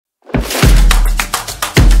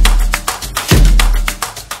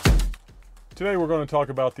Today we're going to talk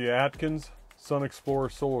about the Atkins Sun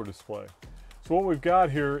Explorer solar display. So what we've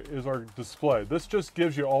got here is our display. This just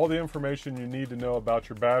gives you all the information you need to know about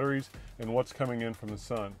your batteries and what's coming in from the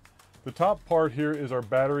sun. The top part here is our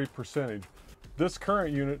battery percentage. This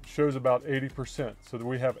current unit shows about 80%, so that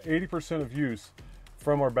we have 80% of use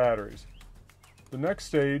from our batteries. The next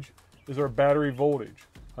stage is our battery voltage.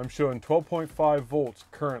 I'm showing 12.5 volts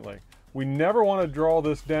currently. We never want to draw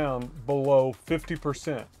this down below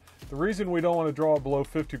 50%. The reason we don't want to draw it below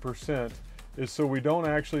 50% is so we don't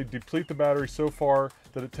actually deplete the battery so far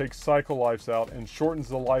that it takes cycle lives out and shortens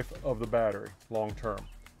the life of the battery long term.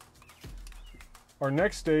 Our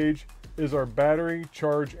next stage is our battery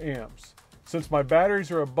charge amps. Since my batteries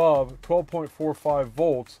are above 12.45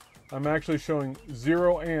 volts, I'm actually showing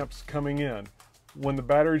 0 amps coming in. When the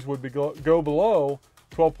batteries would go below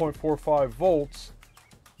 12.45 volts,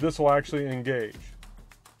 this will actually engage.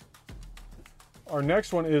 Our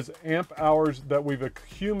next one is amp hours that we've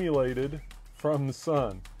accumulated from the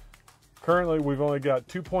sun. Currently, we've only got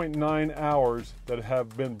 2.9 hours that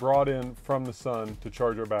have been brought in from the sun to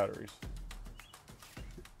charge our batteries.